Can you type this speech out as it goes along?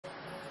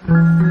Good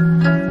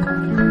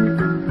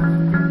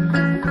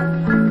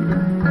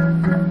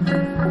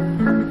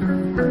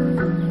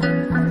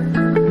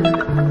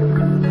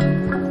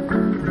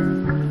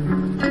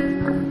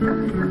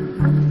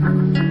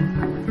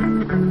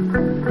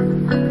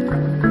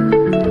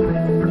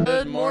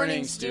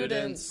morning,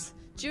 students.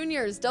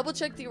 Juniors, double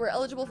check that you are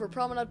eligible for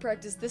promenade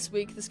practice this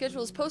week. The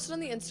schedule is posted on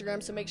the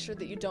Instagram, so make sure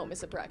that you don't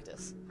miss a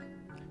practice.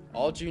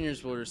 All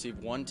juniors will receive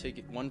one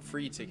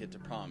free ticket to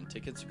prom.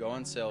 Tickets go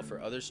on sale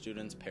for other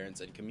students,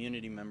 parents, and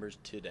community members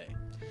today.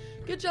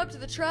 Good job to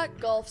the track,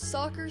 golf,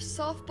 soccer,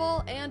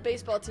 softball, and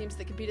baseball teams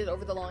that competed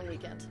over the long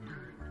weekend.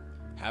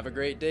 Have a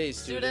great day,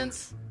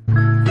 students.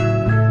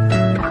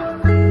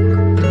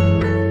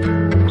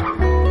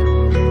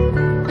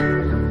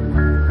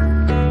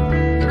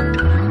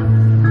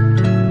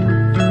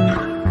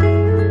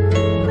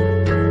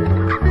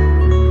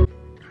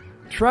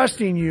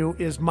 Trusting you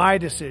is my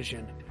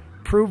decision.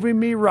 Proving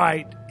me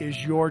right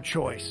is your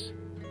choice.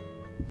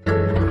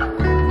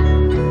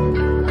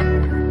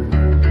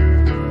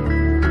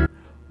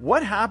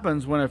 What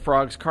happens when a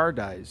frog's car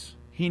dies?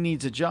 He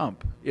needs a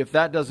jump. If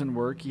that doesn't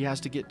work, he has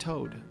to get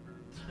towed.